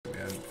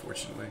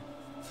unfortunately.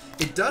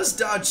 It does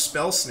dodge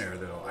Spell Snare,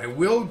 though. I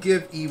will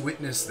give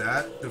E-Witness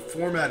that. The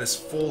format is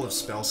full of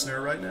Spell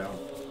Snare right now.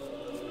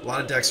 A lot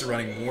of decks are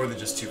running more than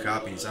just 2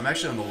 copies. I'm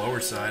actually on the lower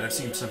side. I've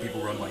seen some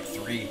people run like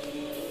 3.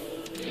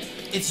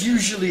 It's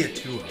usually a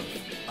 2 of.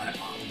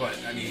 But,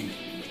 I mean,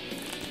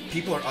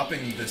 people are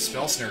upping the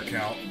Spell Snare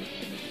count.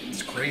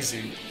 It's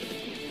crazy.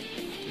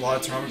 A lot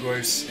of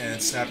Tarmogoyfs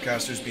and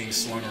Snapcasters being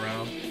slung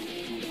around.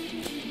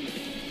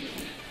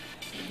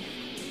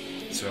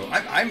 So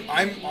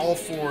I'm all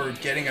for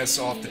getting us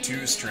off the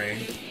 2s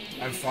train.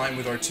 I'm fine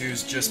with our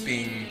 2s just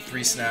being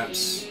 3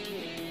 snaps.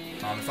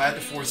 If I had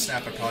the 4th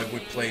snap, I probably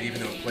would play it, even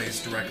though it plays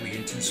directly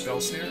into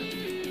Spell Snare.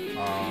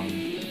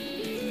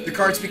 The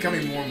card's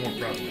becoming more and more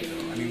prevalent,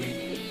 though. I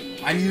mean,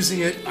 I'm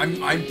using it.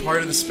 I'm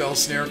part of the Spell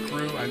Snare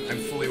crew. I'm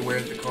fully aware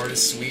that the card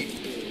is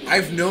sweet.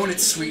 I've known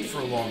it's sweet for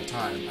a long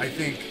time. I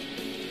think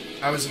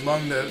I was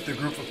among the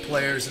group of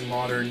players in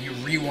Modern. You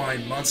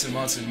rewind months and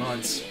months and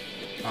months.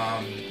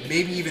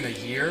 Maybe even a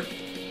year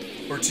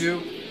or 2,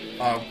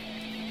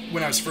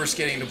 when I was first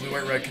getting into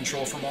blue-white-red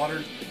control for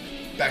Modern,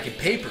 back in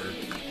paper,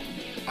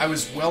 I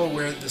was well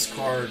aware that this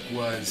card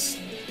was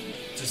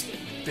just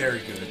very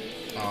good.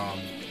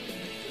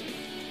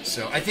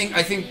 So I think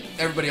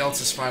everybody else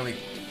has finally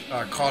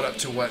caught up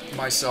to what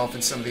myself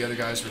and some of the other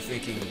guys were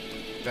thinking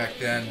back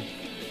then.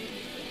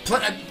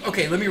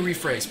 Okay, let me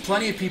rephrase.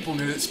 Plenty of people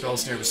knew that Spell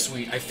Snare was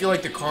sweet. I feel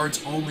like the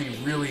card's only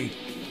really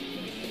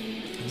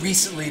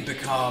recently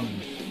become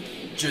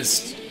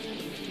just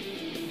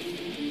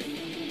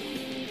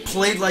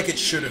played like it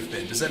should have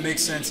been. Does that make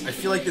sense? I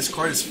feel like this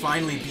card is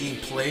finally being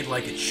played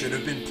like it should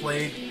have been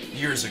played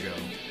years ago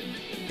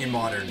in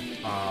Modern.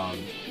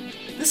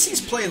 This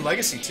seems played in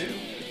Legacy too.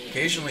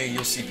 Occasionally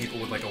you'll see people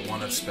with like a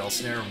 1 of Spell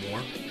Snare or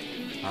more.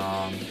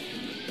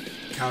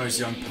 Counters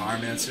Young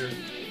Pyromancer.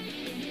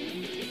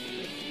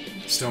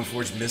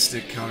 Stoneforge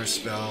Mystic,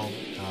 Counterspell,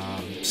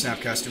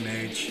 Snapcaster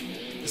Mage.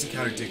 Doesn't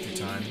counter Dig Through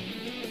Time.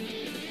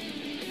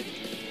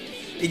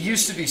 It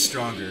used to be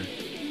stronger.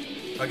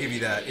 I'll give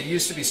you that. It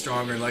used to be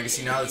stronger in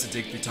Legacy. Now that it's a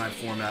Dig Through Time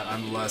format,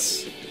 I'm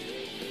less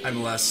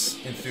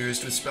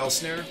enthused with Spell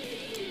Snare.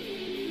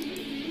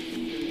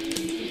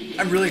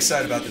 I'm really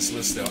excited about this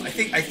list, though. I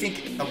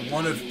think a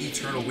 1 of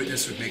Eternal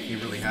Witness would make me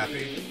really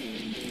happy.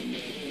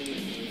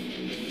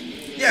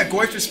 Yeah,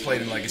 Goyf's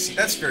played in Legacy.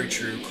 That's very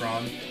true,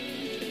 Kron.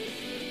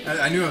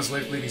 I knew I was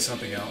leaving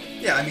something out.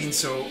 Yeah, I mean,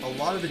 so a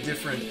lot of the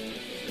different...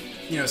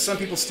 You know, some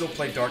people still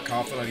play Dark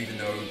Confidant, even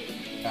though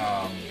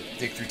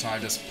Dig Through Time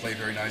doesn't play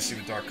very nicely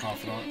with Dark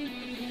Confidant.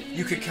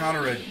 You could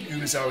counter a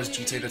Umezawa's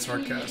Jite that's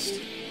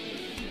hardcast.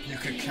 You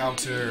could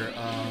counter...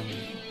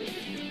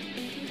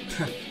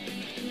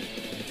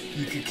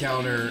 you could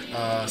counter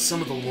some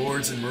of the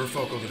Lords in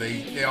Merfolk, although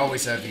they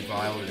always have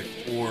Evile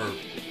or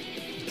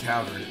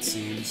counter, it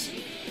seems.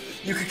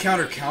 You could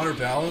counter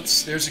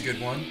Counterbalance. There's a good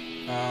one.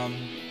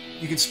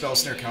 You can Spell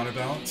Snare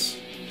Counterbalance.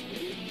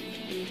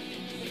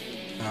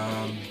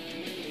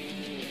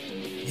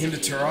 Hymn to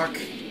Turok.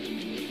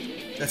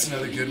 That's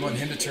another good one.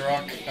 Hymn to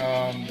Turok.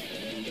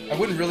 I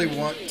wouldn't really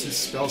want to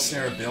Spell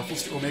Snare a Baleful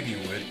Strix. Well, maybe you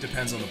would.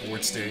 Depends on the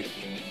board state.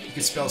 You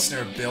could Spell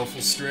Snare a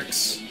Baleful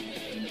Strix.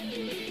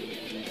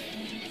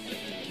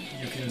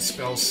 You can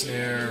Spell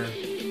Snare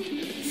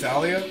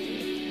Thalia.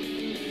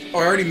 Oh,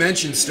 I already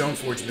mentioned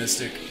Stoneforge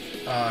Mystic,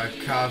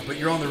 Kav, but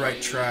you're on the right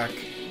track.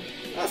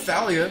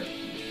 Thalia.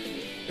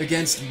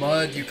 Against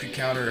Mud, you could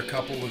counter a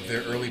couple of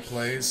their early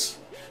plays.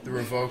 The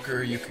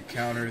Revoker, you could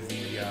counter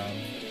the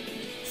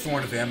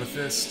Thorn of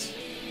Amethyst.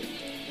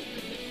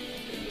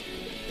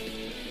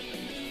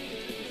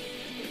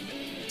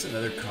 It's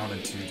another common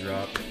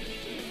 2-drop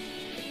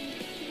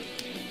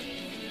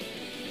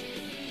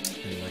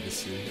in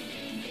Legacy.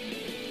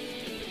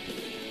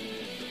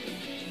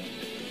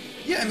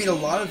 Yeah, I mean, a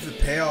lot of the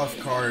payoff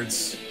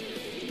cards,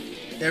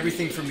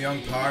 everything from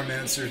Young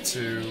Pyromancer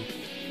to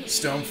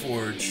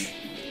Stoneforge,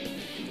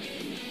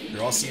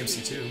 they're all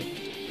CMC2.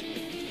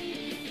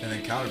 And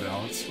then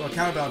Counterbalance. Well,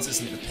 Counterbalance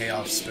isn't the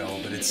payoff spell,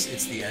 but it's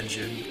the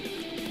engine.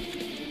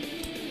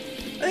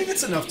 I think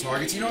it's enough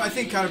targets. You know, I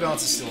think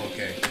Counterbalance is still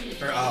okay.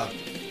 Or, I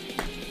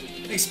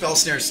think Spell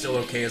Snare is still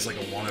okay as like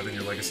a 1 of in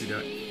your Legacy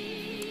deck.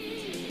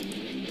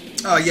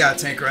 Oh, yeah,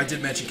 Tanker, I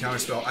did mention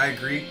Counterspell. I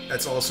agree.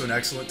 That's also an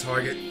excellent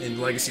target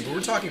in Legacy, but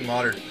we're talking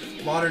Modern.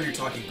 Modern, you're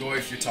talking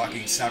Goyf, you're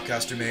talking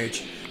Snapcaster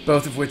Mage,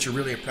 both of which are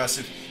really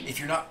impressive. If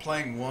you're not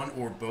playing one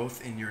or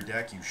both in your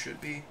deck, you should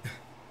be,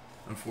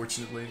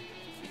 unfortunately.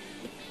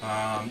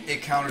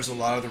 It counters a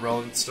lot of the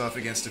relevant stuff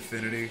against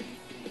Affinity.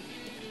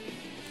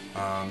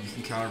 You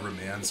can counter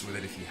Romance with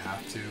it if you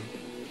have to.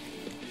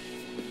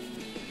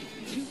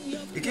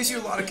 It gives you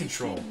a lot of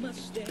control.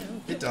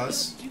 It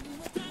does.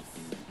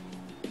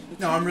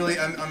 No, I'm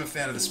a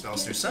fan of the Spell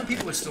Snare. Some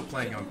people are still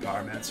playing Young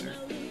Pyromancer.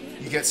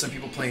 You get some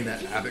people playing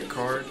that Abbot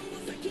card.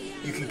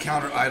 You can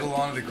counter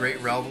Eidolon, the Great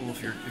Revel,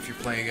 if you're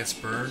playing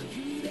against Burn.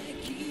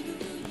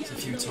 There's a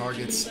few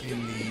targets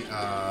in the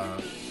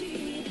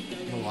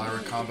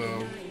Malira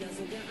combo.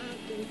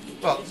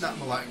 Well, not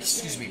Malira,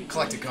 excuse me,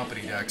 Collected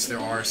Company decks. There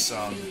are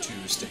some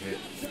 2s to hit,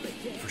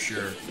 for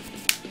sure.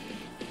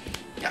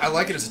 Yeah, I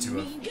like it as a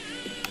 2-of.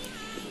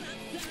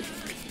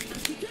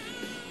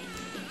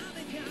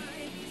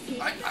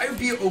 I would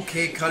be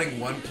okay cutting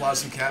one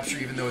Plasm Capture,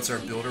 even though it's our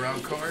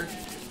build-around card,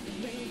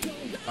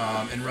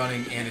 and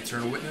running an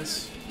Eternal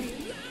Witness.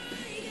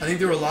 I think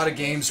there were a lot of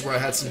games where I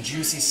had some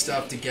juicy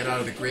stuff to get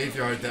out of the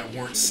graveyard that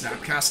weren't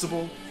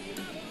snapcastable.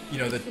 You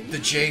know, the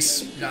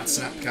Jace, not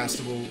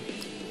snapcastable.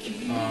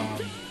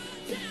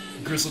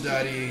 Grizzle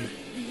Daddy,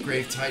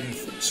 Grave Titan,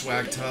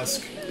 Swag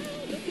Tusk,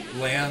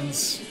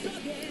 lands,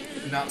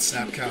 not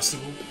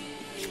snapcastable.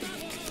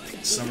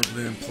 Summer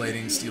Bloom,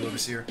 Plating, Steel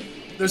Overseer.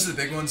 Those are the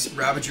big ones.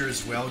 Ravager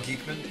as well,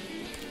 Geekman.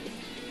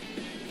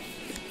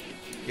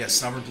 Yes,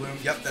 Summer Bloom.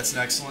 Yep, that's an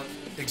excellent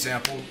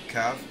example.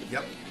 Cav.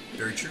 Yep,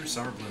 very true.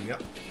 Summer Bloom.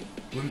 Yep.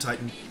 Bloom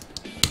Titan.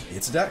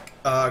 It's a deck.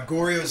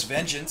 Goryo's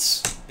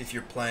Vengeance, if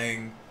you're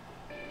playing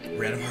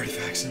random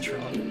artifacts in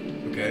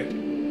Tron. Okay.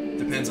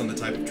 Depends on the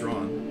type of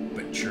Tron,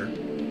 but sure.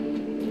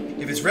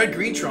 If it's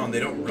red-green Tron, they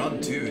don't run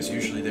 2s.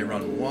 Usually they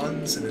run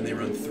 1s, and then they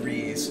run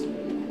 3s.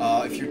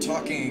 If you're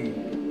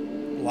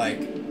talking,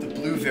 like, the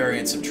blue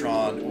variants of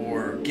Tron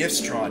or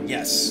Gifts Tron,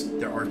 yes,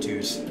 there are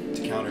 2s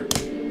to counter.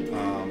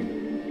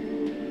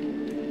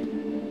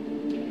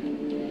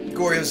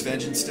 Goryo's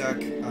Vengeance deck,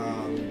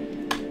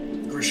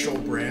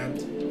 Grishol Brand,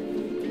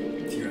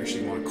 if you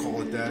actually want to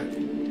call it that.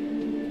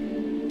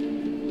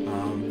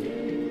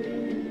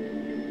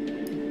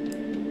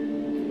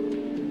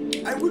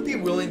 I would be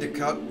willing to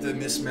cut the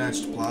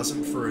mismatched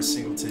Plasm for a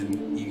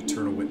singleton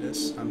Eternal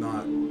Witness. I'm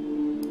not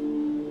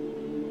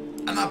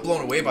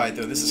blown away by it,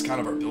 though. This is kind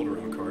of our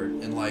build-around card.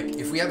 And, like,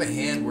 if we have a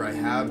hand where I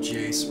have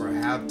Jace, or I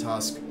have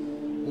Tusk,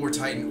 or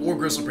Titan, or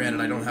Grizzlebrand,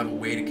 and I don't have a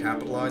way to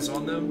capitalize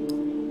on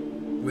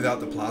them without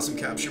the Plasm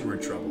Capture, we're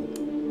in trouble.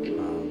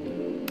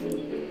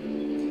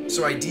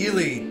 So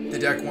ideally, the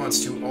deck wants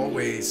to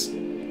always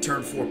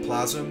turn 4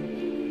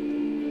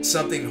 Plasm,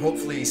 something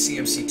hopefully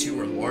CMC2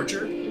 or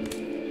larger,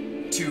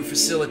 to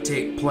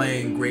facilitate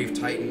playing Grave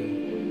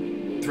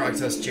Titan,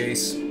 Thragtusk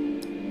Jace.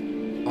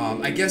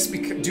 I guess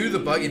due to the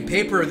bug, in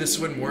paper this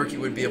wouldn't work,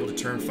 you would be able to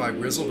turn 5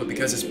 Grizzle, but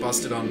because it's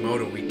busted on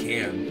Moto, we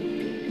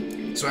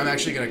can. So I'm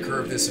actually going to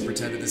curve this and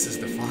pretend that this is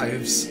the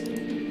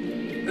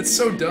 5s. That's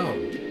so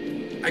dumb.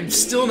 I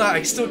still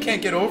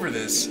can't get over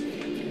this.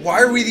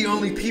 Why are we the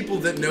only people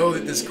that know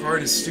that this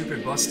card is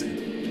stupid busted?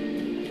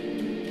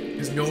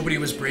 Because nobody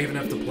was brave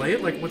enough to play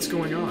it? Like, what's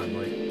going on?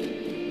 Like,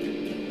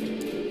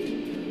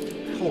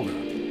 hold up.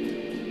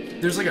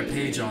 There's like a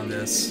page on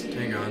this.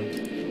 Hang on.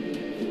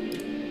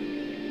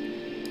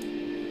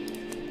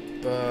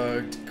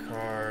 Bugged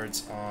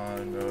cards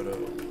on Moto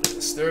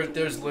list.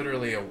 There's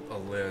literally a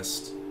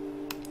list.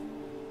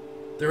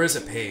 There is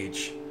a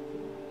page.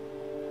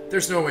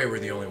 There's no way we're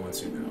the only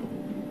ones who know.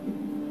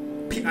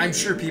 I'm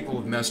sure people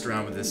have messed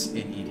around with this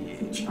in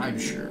EDH. I'm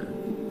sure.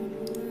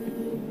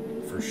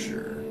 For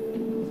sure.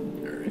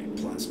 Alright,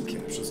 Plasma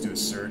Capture. Let's do a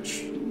search.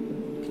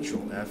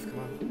 Control F, come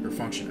on. Or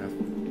Function F.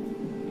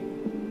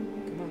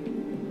 Come on.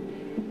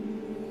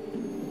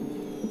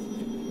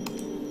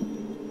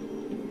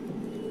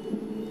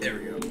 There we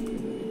go.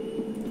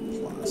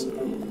 Plasma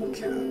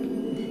Cap.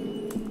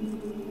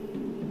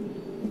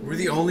 We're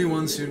the only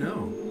ones who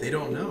know. They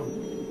don't know.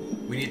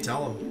 We need to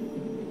tell them.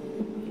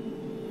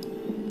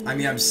 I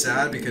mean, I'm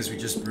sad because we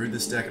just brewed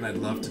this deck and I'd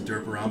love to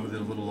derp around with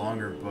it a little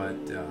longer, but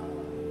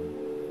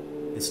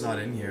it's not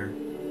in here.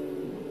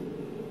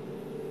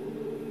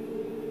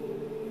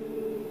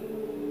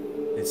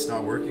 It's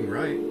not working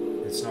right.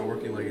 It's not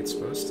working like it's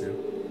supposed to.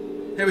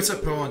 Hey, what's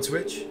up, Poe on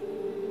Twitch?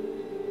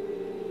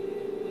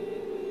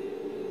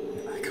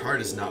 My card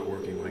is not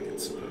working like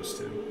it's supposed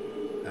to.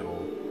 At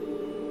all.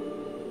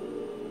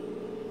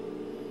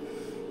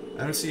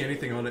 I don't see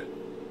anything on it.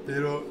 They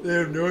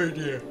have no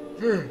idea.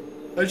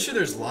 I'm sure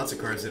there's lots of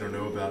cards they don't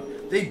know about.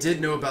 They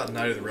did know about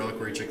Knight of the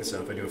Reliquary. Check this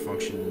out if I do a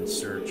function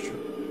search.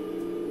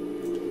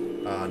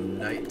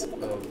 Knight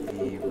of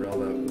the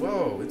Relic.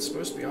 Whoa, it's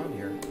supposed to be on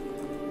here.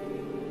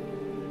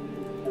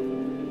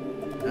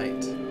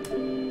 Knight.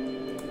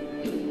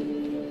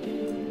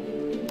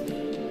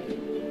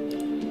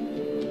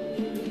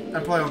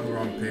 I'm probably on the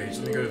wrong page.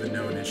 Let me go to the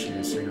known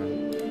issues. Hang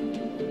on.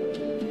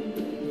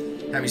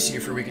 Haven't seen you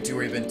for a week or two.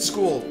 Where you've been?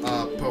 School,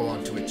 Poe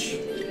on Twitch.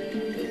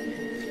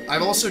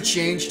 I've also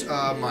changed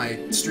my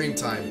stream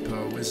time,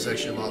 Poe. This is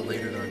actually a lot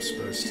later than I'm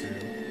supposed to.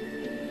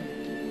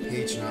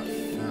 Page not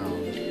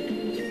found.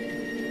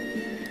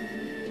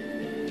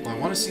 Well, I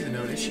want to see the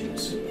known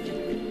issues.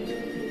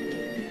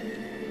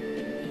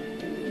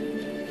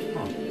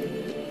 Huh.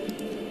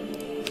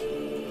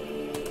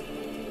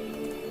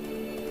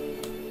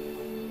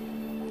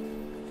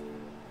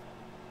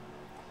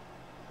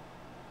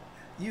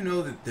 You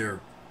know that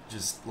they're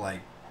just, like,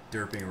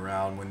 derping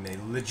around when they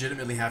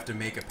legitimately have to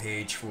make a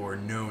page for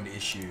known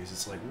issues.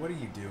 It's like, what are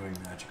you doing,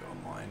 Magic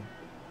Online?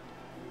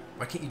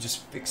 Why can't you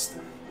just fix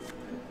them?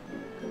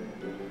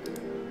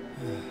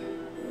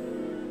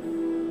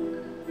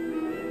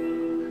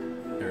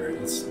 Alright,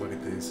 let's look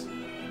at these.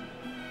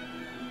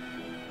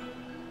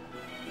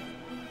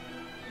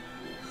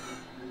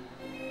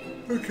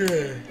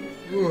 Okay.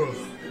 Ugh.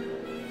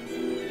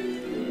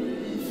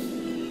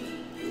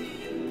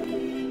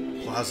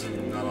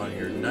 Plasm, not on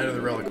here. Knight of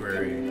the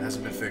Reliquary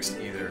hasn't been fixed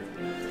either.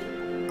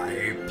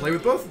 I play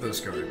with both of those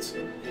cards.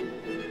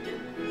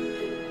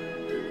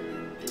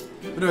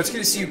 But no, it's good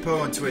to see you, Poe,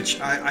 on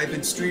Twitch. I've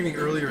been streaming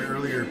earlier and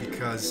earlier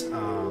because,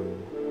 I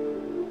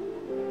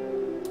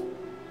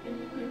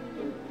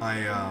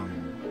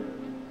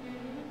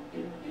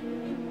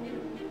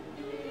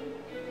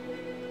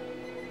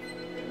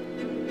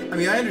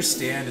mean, I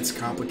understand it's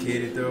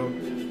complicated, though.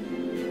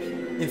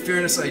 In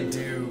fairness, I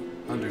do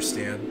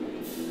understand.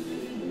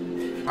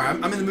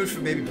 Alright, I'm in the mood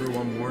for maybe brew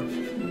one more.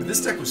 But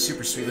this deck was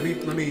super sweet.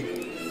 Let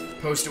me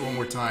post it one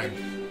more time.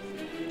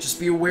 Just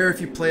be aware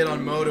if you play it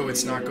on Moto,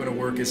 it's not going to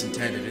work as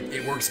intended.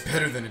 It works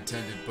better than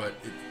intended, but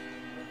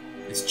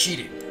it's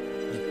cheating.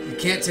 You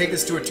can't take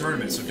this to a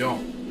tournament, so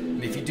don't.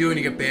 And if you do and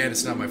you get banned,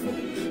 it's not my fault.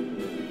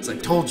 As I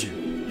told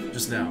you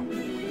just now.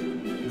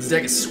 This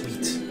deck is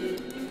sweet.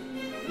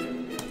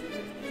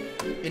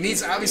 It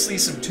needs, obviously,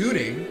 some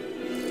tuning.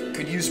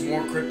 Could use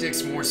more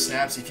cryptics, more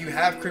snaps. If you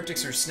have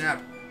cryptics or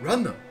snap,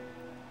 run them.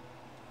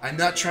 I'm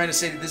not trying to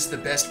say that this is the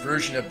best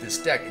version of this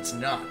deck. It's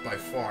not, by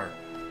far.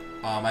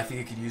 I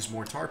think it could use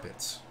more tar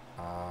pits.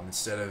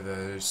 Instead of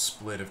a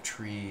split of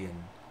tree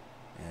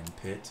and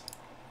pit.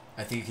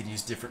 I think it could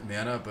use different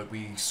mana, but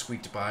we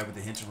squeaked by with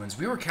the hinterlands.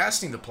 We were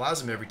casting the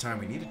Plasm every time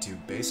we needed to,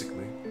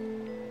 basically.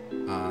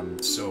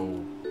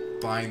 So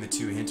buying the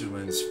 2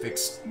 hinterlands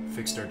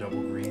fixed our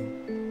double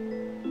green.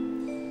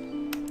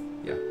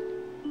 Yeah.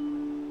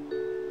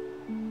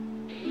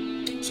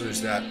 So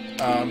there's that.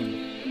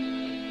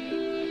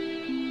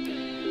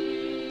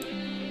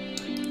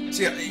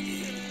 So yeah,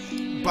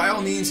 by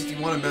all means, if you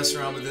want to mess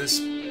around with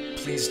this,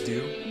 please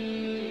do.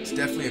 It's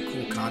definitely a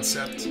cool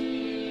concept. There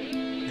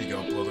you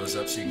go, I'll blow those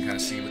up so you can kind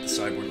of see what the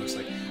sideboard looks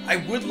like. I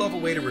would love a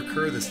way to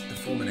recur the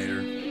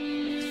Fulminator,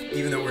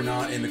 even though we're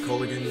not in the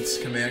Kolaghan's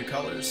command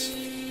colors.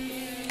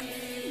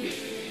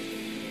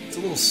 It's a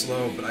little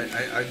slow, but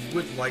I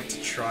would like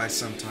to try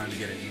sometime to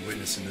get an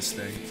E-Witness in this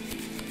thing.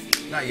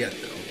 Not yet,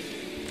 though.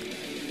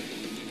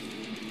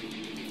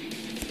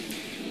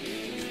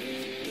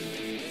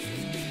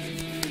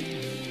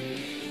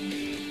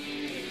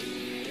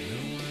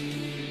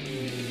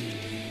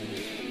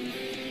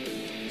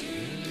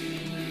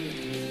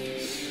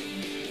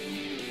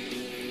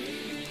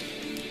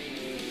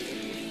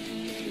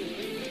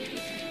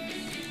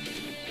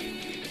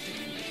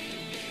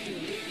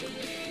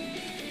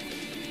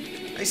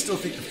 I still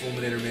think the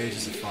Fulminator Mage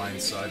is a fine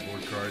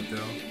sideboard card,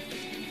 though.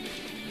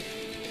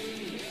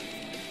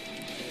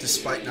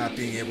 Despite not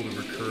being able to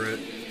recur it,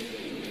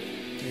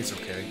 I think it's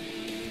okay.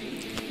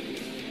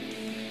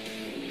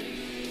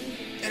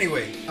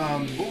 Anyway,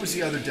 what was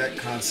the other deck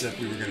concept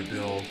we were going to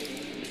build?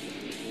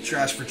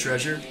 Trash for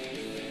Treasure?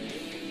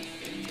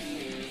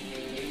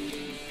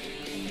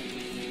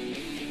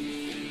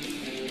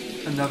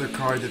 Another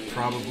card that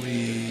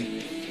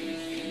probably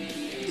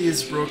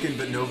is broken,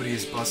 but nobody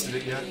has busted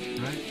it yet,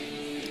 right?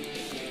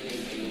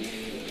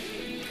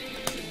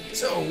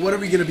 So, what are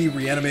we going to be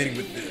reanimating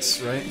with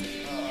this, right?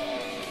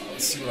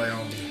 Let's see what I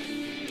own.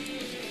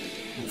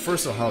 Well,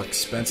 first of all, how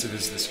expensive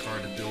is this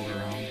card to build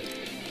around?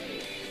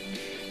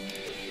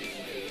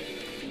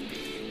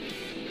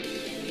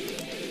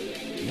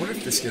 I wonder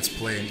if this gets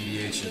play in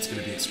EDH and it's going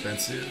to be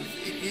expensive.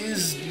 It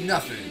is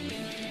nothing.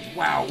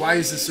 Wow, why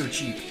is this so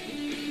cheap?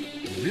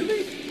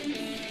 Really?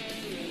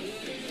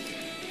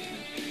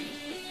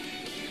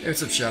 Hey,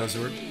 what's up,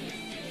 Shadowzord?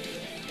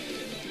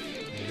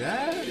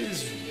 That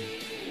is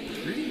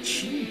pretty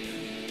cheap.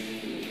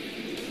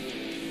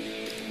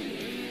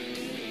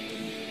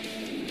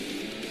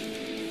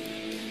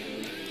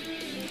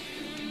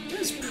 That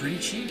is pretty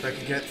cheap. I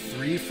could get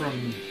 3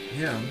 from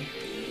him.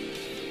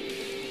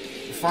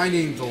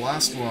 Finding the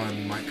last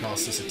one might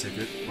cost us a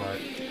ticket, but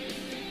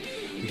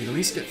we can at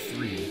least get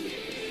 3.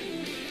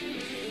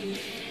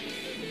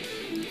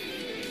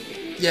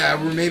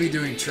 Yeah, we're maybe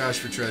doing Trash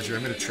for Treasure.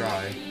 I'm gonna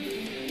try.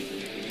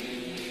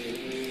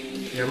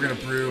 Yeah, we're gonna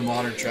brew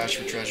Modern Trash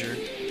for Treasure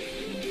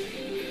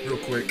real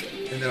quick,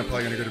 and then I'm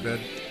probably gonna go to bed.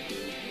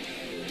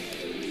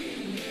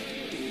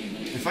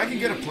 If I can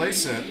get a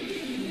playset,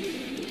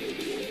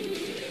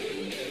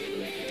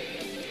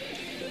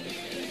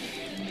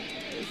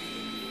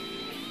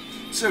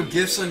 so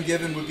Gifts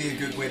Ungiven would be a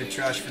good way to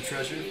Trash for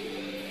Treasure.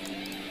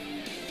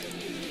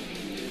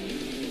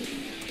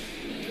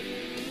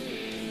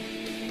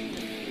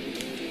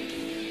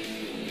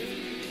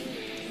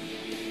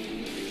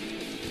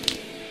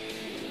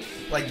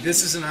 Like,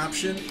 this is an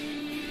option.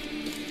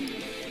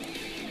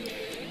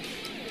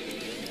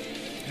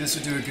 This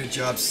would do a good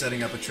job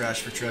setting up a Trash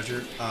for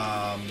Treasure.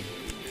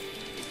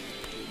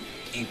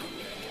 Ink,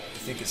 I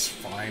think is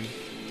fine.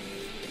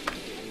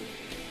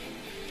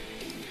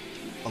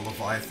 A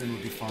Leviathan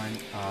would be fine.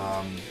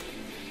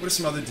 What are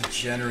some other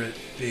degenerate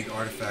big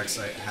artifacts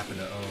I happen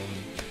to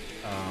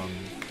own?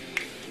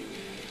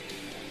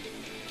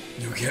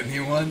 You'll get me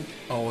one?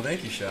 Oh, well,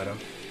 thank you, Shadow.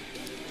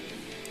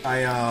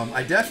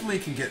 I definitely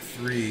can get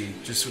 3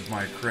 just with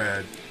my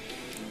cred.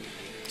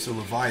 So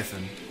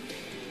Leviathan.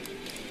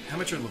 How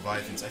much are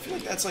Leviathans? I feel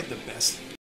like that's like the best